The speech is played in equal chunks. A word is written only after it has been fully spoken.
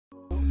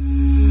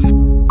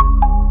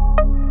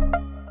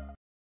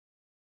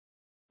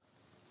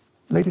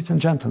Ladies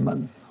and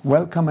gentlemen,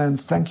 welcome and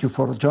thank you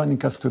for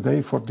joining us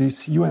today for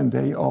this UN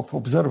Day of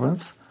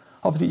observance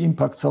of the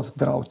impacts of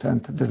drought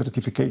and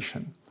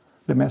desertification.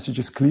 The message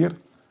is clear.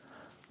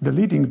 The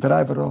leading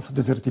driver of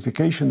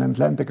desertification and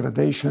land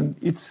degradation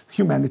is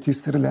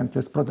humanity's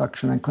relentless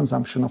production and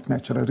consumption of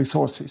natural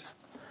resources.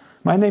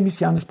 My name is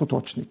Janez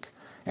Potočnik,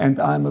 and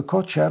I am a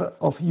co-chair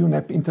of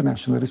UNEP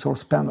International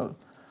Resource Panel.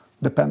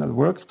 The panel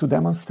works to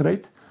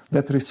demonstrate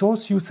that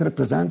resource use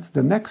represents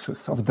the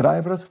nexus of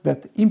drivers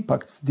that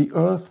impacts the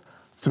Earth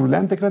through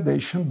land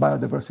degradation,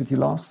 biodiversity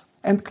loss,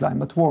 and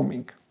climate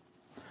warming.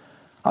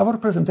 Our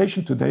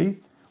presentation today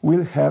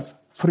will have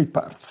three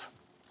parts.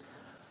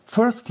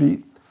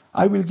 Firstly,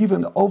 I will give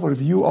an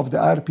overview of the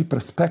IRP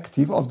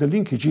perspective of the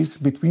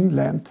linkages between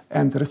land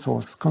and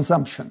resource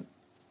consumption.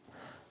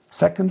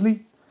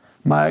 Secondly,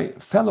 my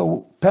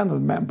fellow panel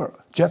member,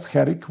 Jeff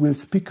Herrick, will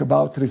speak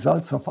about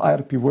results of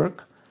IRP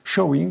work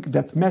showing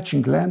that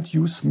matching land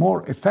use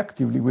more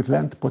effectively with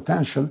land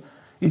potential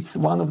is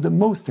one of the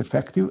most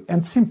effective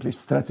and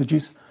simplest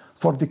strategies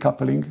for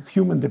decoupling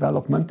human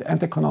development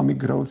and economic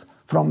growth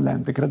from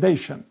land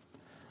degradation.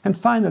 And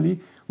finally,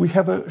 we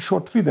have a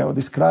short video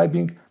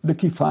describing the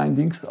key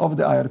findings of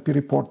the IRP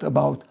report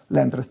about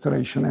land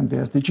restoration and the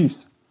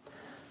SDGs.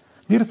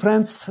 Dear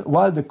friends,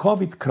 while the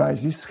COVID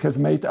crisis has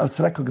made us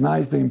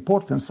recognize the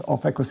importance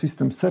of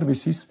ecosystem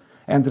services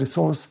and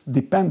resource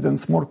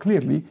dependence more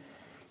clearly,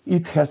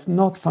 it has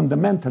not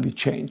fundamentally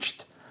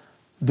changed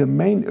the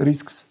main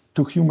risks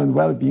to human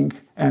well-being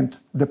and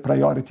the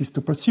priorities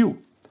to pursue.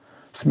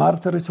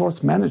 Smarter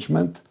resource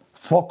management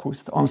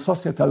focused on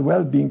societal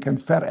well-being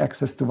and fair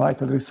access to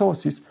vital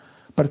resources,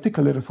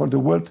 particularly for the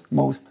world's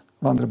most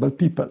vulnerable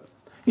people.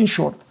 In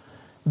short,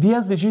 the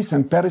SDGs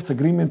and Paris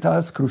Agreement are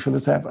as crucial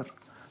as ever.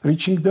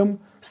 Reaching them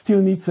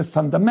still needs a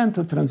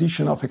fundamental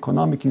transition of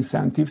economic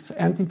incentives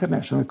and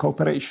international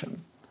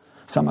cooperation.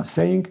 Some are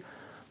saying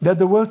that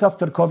the world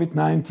after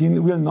COVID-19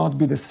 will not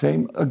be the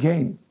same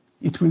again.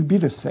 It will be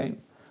the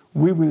same.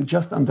 We will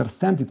just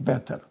understand it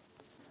better.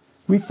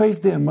 We face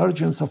the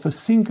emergence of a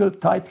single,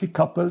 tightly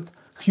coupled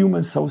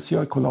human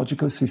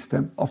socio-ecological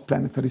system of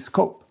planetary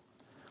scope.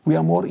 We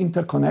are more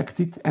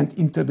interconnected and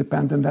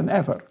interdependent than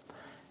ever,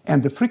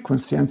 and the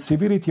frequency and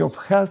severity of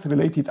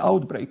health-related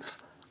outbreaks,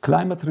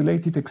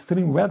 climate-related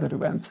extreme weather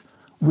events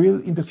will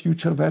in the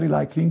future very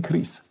likely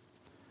increase.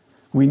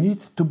 We need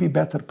to be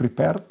better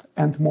prepared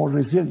and more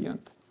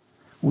resilient.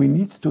 We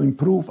need to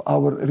improve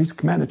our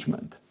risk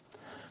management.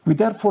 We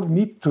therefore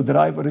need to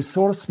drive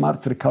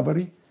resource-smart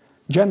recovery,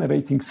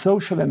 generating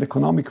social and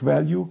economic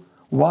value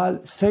while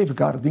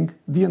safeguarding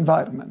the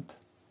environment.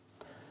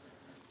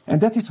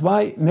 And that is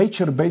why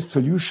nature-based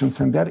solutions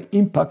and their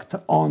impact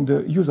on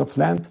the use of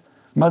land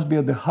must be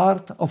at the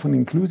heart of an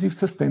inclusive,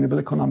 sustainable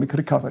economic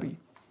recovery.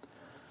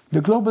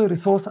 The Global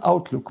Resource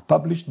Outlook,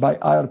 published by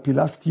IRP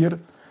last year,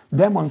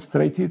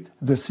 demonstrated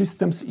the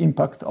system's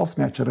impact of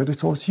natural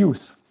resource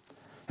use.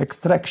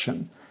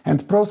 Extraction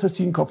and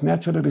processing of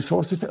natural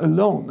resources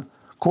alone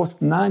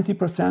caused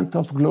 90%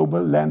 of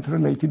global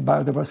land-related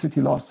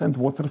biodiversity loss and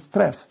water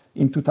stress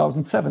in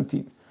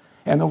 2017,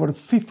 and over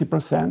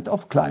 50%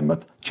 of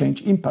climate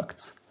change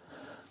impacts.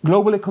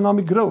 Global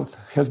economic growth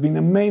has been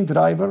a main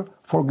driver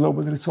for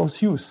global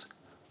resource use,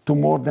 to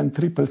more than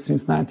triple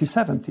since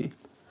 1970.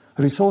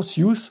 Resource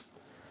use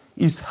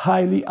is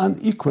highly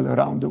unequal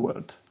around the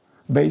world.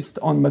 Based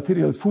on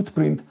material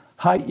footprint,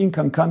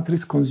 high-income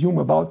countries consume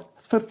about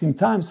 13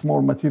 times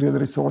more material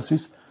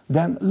resources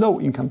than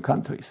low-income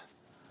countries.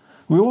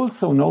 We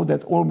also know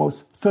that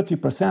almost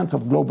 30%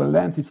 of global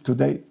land is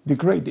today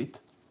degraded.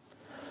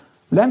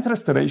 Land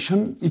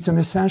restoration is an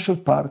essential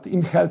part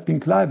in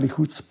helping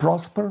livelihoods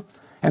prosper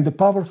and a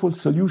powerful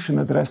solution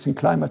addressing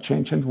climate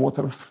change and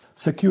water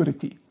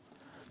security.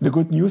 The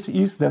good news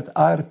is that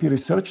IRP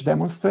research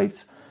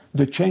demonstrates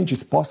the change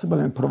is possible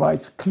and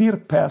provides a clear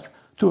path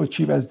to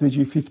achieve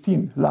SDG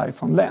 15,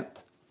 life on land.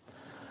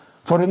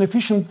 For an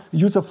efficient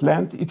use of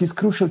land, it is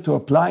crucial to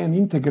apply an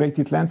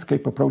integrated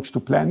landscape approach to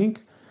planning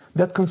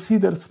that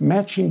considers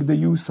matching the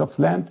use of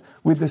land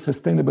with the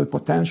sustainable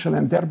potential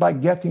and thereby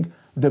getting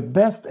the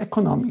best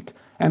economic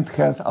and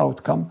health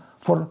outcome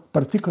for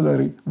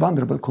particularly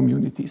vulnerable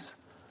communities.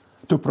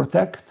 To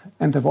protect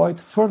and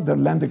avoid further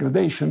land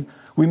degradation,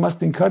 we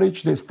must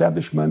encourage the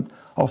establishment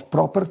of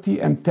property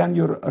and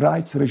tenure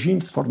rights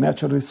regimes for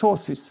natural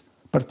resources,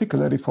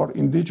 particularly for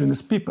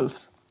indigenous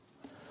peoples.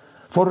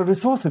 For a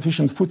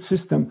resource-efficient food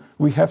system,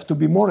 we have to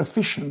be more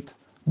efficient,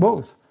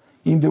 both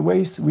in the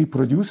ways we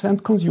produce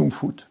and consume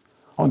food.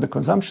 On the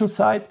consumption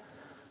side,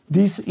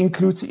 this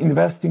includes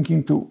investing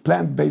into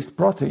plant-based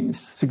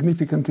proteins,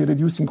 significantly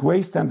reducing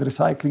waste and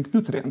recycling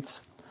nutrients.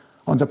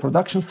 On the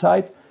production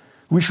side,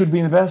 we should be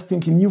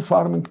investing in new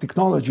farming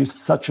technologies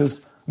such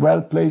as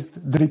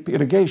well-placed drip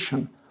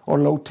irrigation or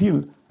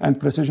low-till and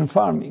precision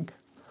farming.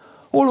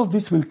 All of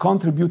this will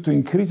contribute to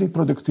increasing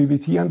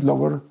productivity and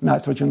lower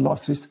nitrogen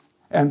losses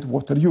and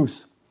water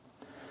use.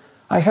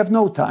 I have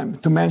no time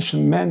to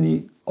mention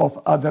many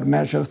of other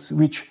measures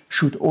which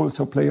should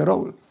also play a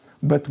role,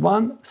 but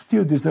one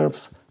still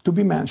deserves to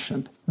be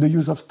mentioned: the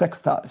use of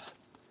textiles.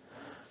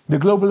 The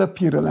global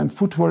apparel and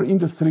footwear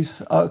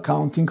industries are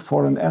accounting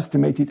for an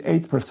estimated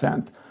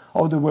 8%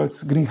 of the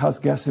world's greenhouse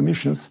gas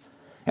emissions,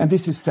 and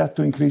this is set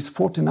to increase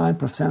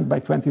 49% by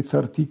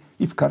 2030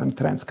 if current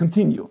trends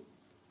continue.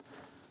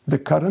 The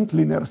current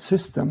linear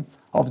system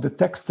of the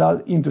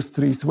textile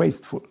industry is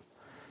wasteful.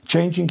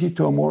 Changing it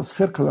to a more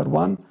circular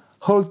one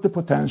holds the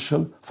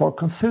potential for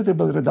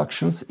considerable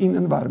reductions in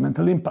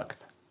environmental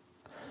impact.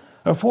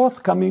 A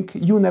forthcoming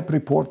UNEP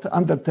report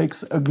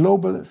undertakes a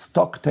global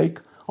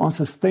stocktake on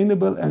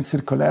sustainable and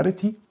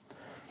circularity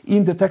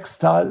in the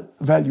textile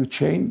value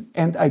chain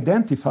and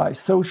identifies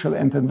social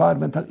and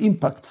environmental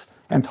impacts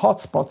and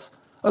hotspots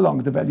along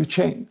the value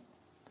chain.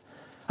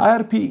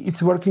 IRP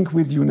is working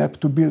with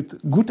UNEP to build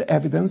good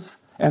evidence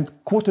and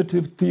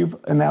quantitative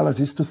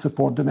analysis to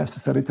support the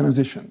necessary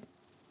transition.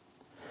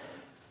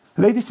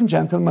 Ladies and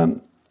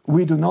gentlemen,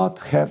 we do not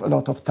have a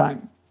lot of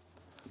time,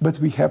 but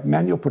we have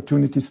many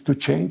opportunities to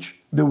change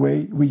the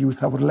way we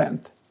use our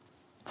land,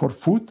 for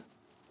food,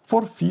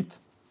 for feed,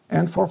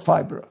 and for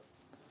fiber.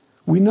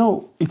 We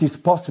know it is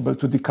possible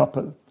to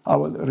decouple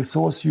our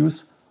resource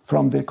use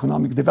from the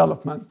economic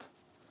development.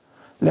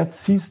 Let's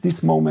seize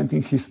this moment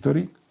in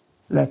history,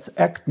 let's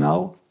act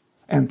now,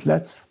 and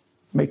let's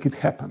make it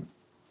happen.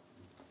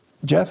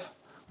 Jeff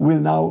will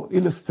now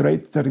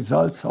illustrate the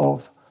results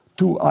of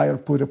 2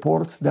 IRP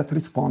reports that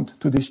respond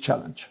to this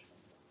challenge.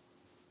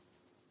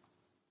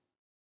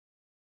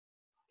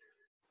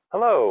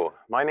 Hello,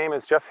 my name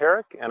is Jeff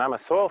Herrick, and I'm a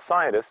soil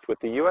scientist with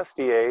the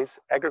USDA's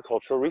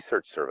Agricultural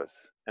Research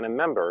Service and a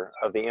member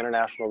of the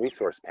International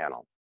Resource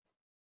Panel.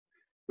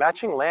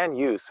 Matching land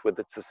use with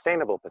its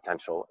sustainable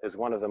potential is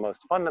one of the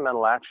most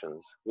fundamental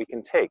actions we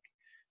can take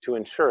to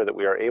ensure that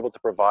we are able to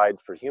provide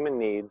for human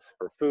needs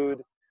for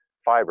food,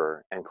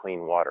 fiber, and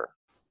clean water.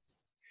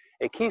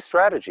 A key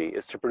strategy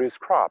is to produce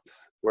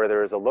crops where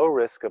there is a low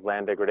risk of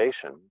land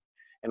degradation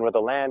and where the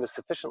land is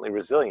sufficiently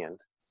resilient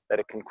that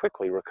it can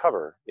quickly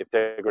recover if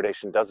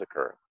degradation does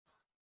occur.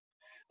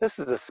 This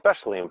is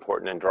especially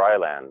important in dry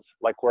lands,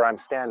 like where I'm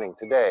standing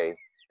today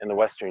in the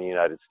western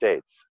United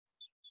States.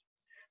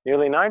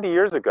 Nearly 90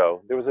 years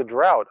ago, there was a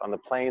drought on the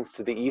plains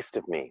to the east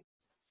of me.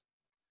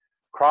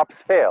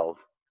 Crops failed,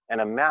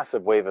 and a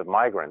massive wave of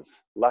migrants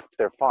left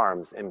their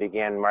farms and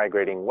began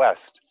migrating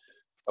west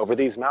over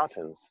these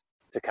mountains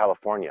to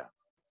California.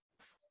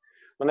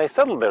 When they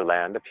settled their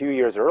land a few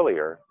years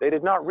earlier, they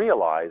did not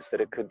realize that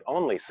it could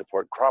only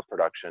support crop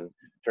production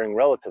during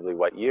relatively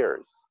wet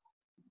years.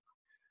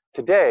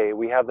 Today,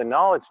 we have the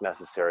knowledge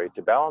necessary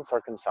to balance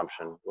our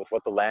consumption with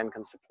what the land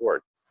can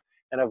support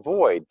and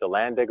avoid the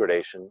land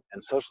degradation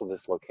and social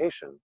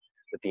dislocation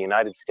that the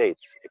United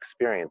States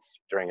experienced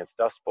during its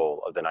Dust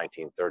Bowl of the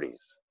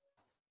 1930s.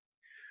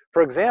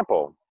 For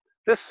example,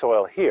 this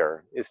soil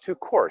here is too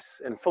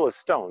coarse and full of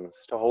stones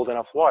to hold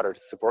enough water to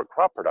support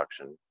crop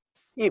production,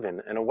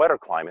 even in a wetter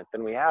climate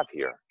than we have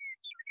here.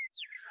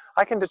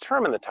 I can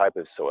determine the type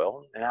of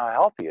soil and how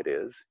healthy it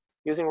is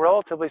using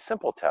relatively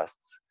simple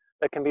tests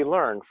that can be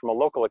learned from a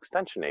local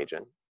extension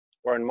agent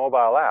or in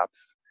mobile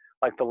apps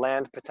like the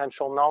Land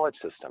Potential Knowledge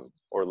System,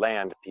 or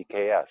LAND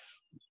PKS.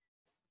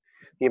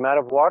 The amount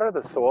of water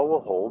the soil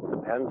will hold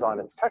depends on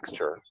its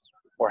texture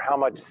or how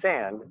much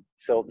sand,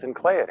 silt, and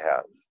clay it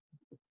has.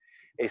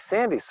 A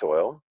sandy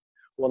soil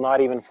will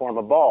not even form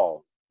a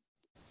ball,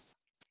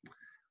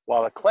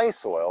 while a clay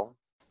soil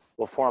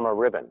will form a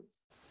ribbon.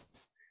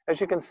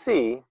 As you can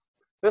see,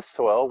 this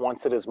soil,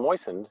 once it is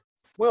moistened,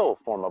 will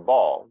form a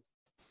ball,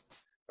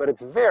 but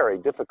it's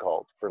very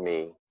difficult for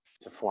me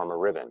to form a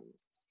ribbon.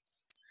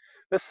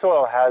 This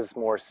soil has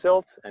more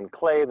silt and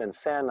clay than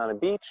sand on a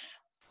beach,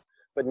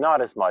 but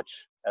not as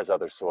much as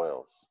other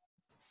soils.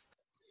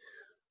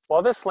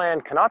 While this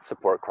land cannot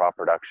support crop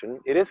production,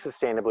 it is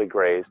sustainably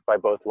grazed by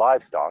both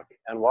livestock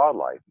and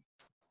wildlife.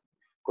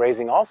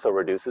 Grazing also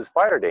reduces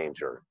fire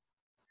danger,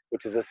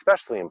 which is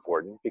especially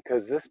important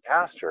because this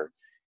pasture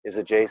is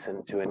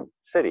adjacent to a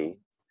city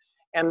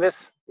and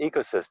this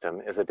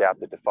ecosystem is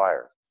adapted to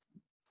fire.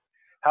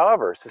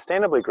 However,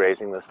 sustainably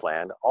grazing this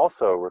land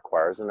also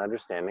requires an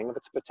understanding of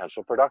its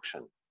potential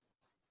production.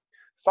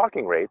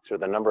 Stocking rates, or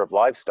the number of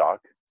livestock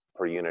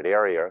per unit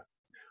area,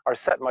 are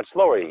set much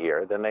lower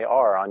here than they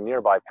are on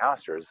nearby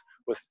pastures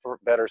with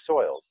better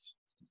soils.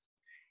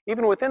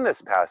 Even within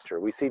this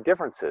pasture, we see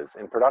differences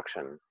in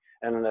production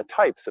and in the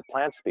types of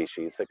plant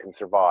species that can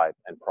survive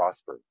and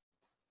prosper.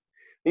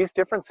 These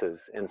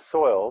differences in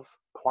soils,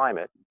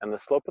 climate, and the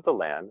slope of the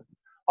land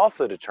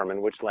also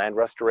determine which land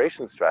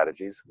restoration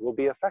strategies will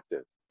be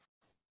effective.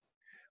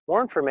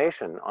 More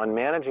information on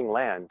managing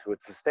land to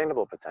its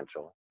sustainable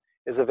potential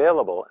is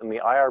available in the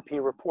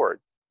IRP report,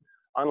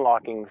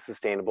 Unlocking the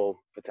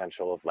Sustainable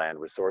Potential of Land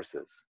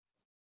Resources.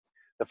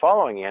 The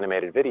following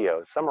animated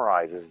video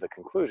summarizes the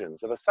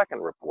conclusions of a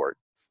second report,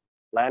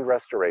 Land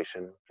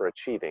Restoration for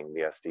Achieving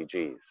the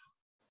SDGs.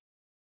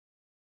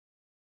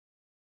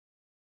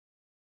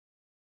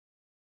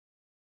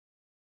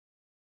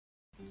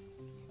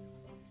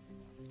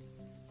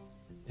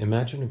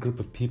 Imagine a group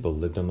of people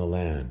lived on the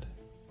land.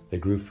 They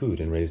grew food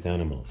and raised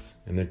animals,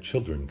 and their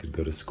children could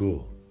go to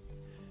school.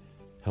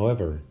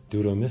 However,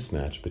 due to a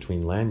mismatch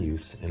between land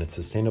use and its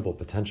sustainable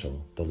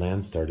potential, the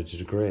land started to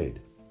degrade.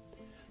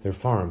 Their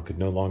farm could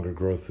no longer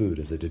grow food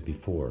as it did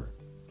before.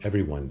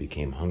 Everyone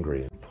became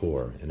hungry and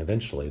poor, and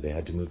eventually they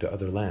had to move to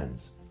other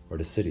lands or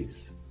to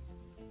cities.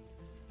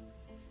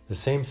 The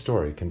same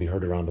story can be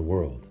heard around the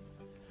world.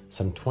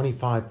 Some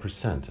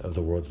 25% of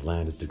the world's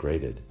land is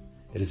degraded.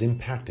 It is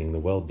impacting the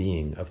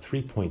well-being of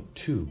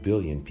 3.2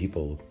 billion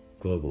people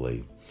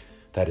globally.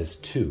 That is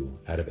 2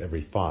 out of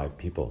every 5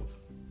 people.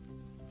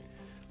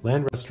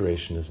 Land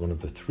restoration is one of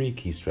the 3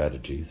 key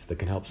strategies that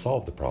can help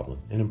solve the problem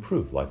and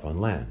improve life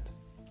on land.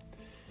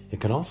 It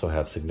can also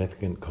have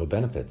significant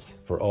co-benefits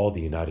for all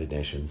the United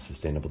Nations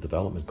Sustainable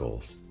Development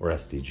Goals, or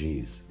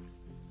SDGs.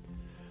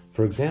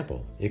 For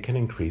example, it can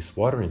increase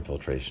water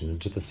infiltration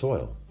into the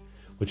soil,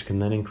 which can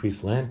then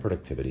increase land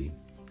productivity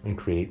and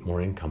create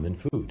more income and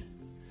food.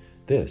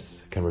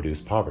 This can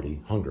reduce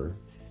poverty, hunger,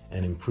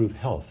 and improve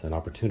health and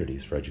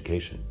opportunities for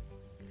education.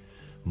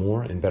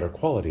 More and better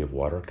quality of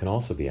water can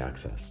also be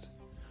accessed.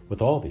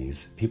 With all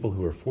these, people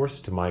who are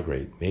forced to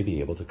migrate may be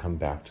able to come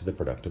back to the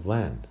productive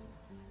land.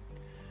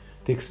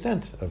 The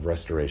extent of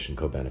restoration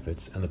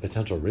co-benefits and the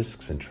potential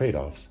risks and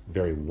trade-offs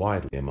vary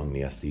widely among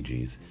the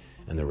SDGs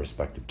and their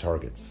respective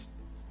targets.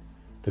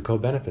 The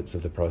co-benefits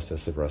of the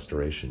process of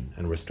restoration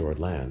and restored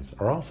lands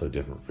are also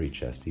different for each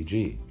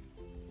SDG.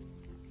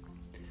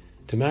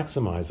 To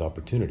maximize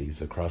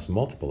opportunities across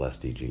multiple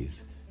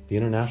SDGs, the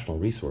International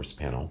Resource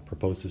Panel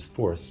proposes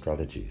 4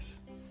 strategies.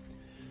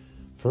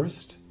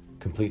 First,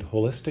 complete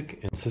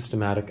holistic and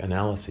systematic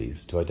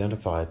analyses to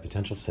identify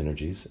potential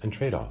synergies and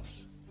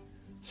trade-offs.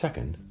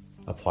 Second,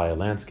 apply a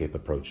landscape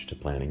approach to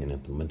planning and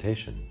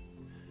implementation.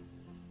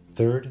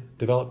 Third,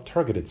 develop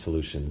targeted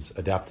solutions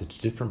adapted to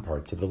different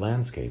parts of the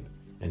landscape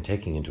and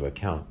taking into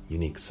account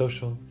unique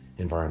social,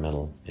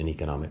 environmental, and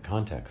economic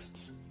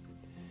contexts.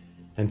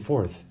 And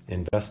fourth,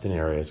 invest in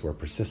areas where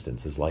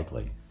persistence is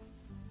likely.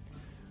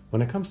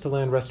 When it comes to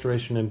land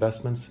restoration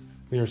investments,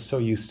 we are so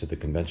used to the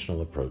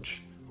conventional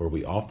approach where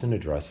we often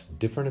address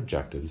different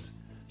objectives,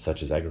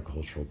 such as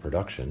agricultural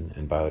production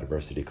and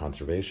biodiversity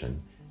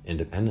conservation,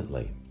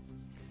 independently.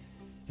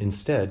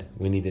 Instead,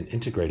 we need an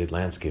integrated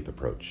landscape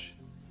approach.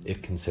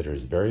 It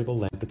considers variable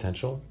land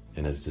potential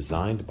and is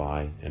designed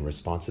by and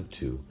responsive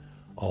to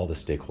all the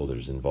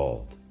stakeholders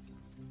involved.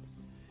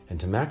 And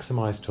to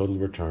maximize total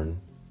return,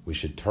 we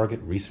should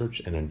target research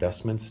and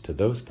investments to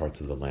those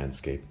parts of the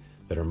landscape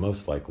that are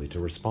most likely to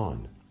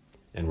respond,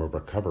 and where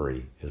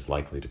recovery is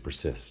likely to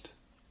persist.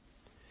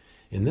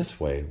 In this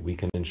way, we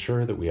can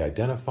ensure that we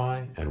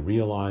identify and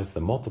realize the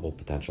multiple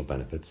potential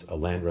benefits a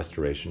land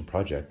restoration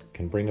project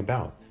can bring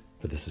about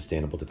for the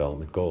Sustainable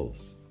Development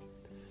Goals.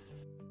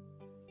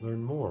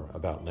 Learn more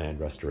about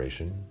land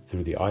restoration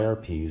through the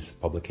IRP's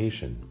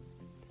publication,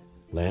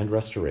 Land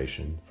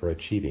Restoration for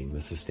Achieving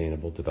the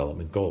Sustainable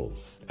Development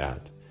Goals,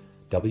 at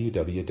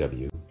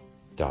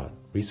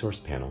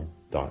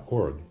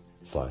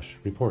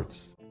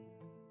www.resourcepanel.org/reports.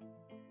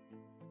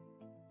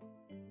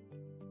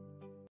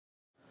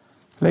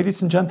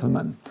 Ladies and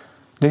gentlemen,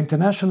 the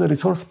International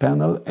Resource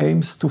Panel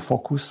aims to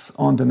focus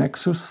on the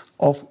nexus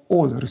of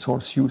all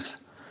resource use,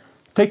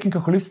 taking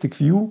a holistic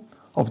view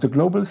of the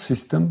global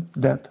system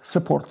that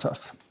supports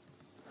us.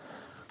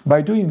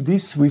 By doing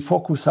this, we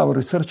focus our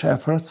research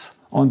efforts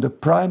on the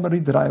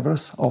primary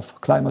drivers of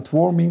climate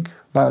warming,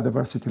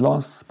 biodiversity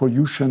loss,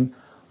 pollution,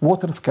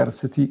 water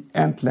scarcity,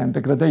 and land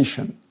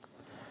degradation.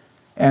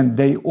 And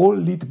they all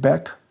lead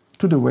back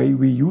to the way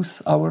we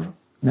use our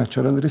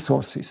natural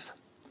resources.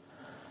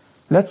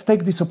 Let's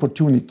take this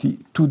opportunity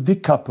to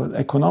decouple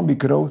economic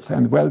growth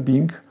and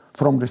well-being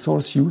from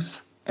resource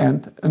use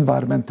and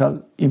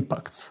environmental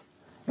impacts.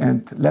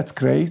 And let's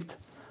create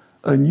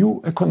a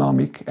new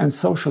economic and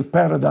social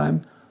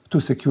paradigm to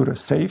secure a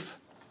safe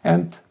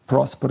and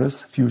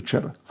prosperous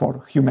future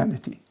for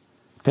humanity.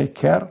 Take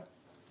care,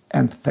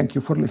 and thank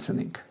you for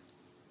listening.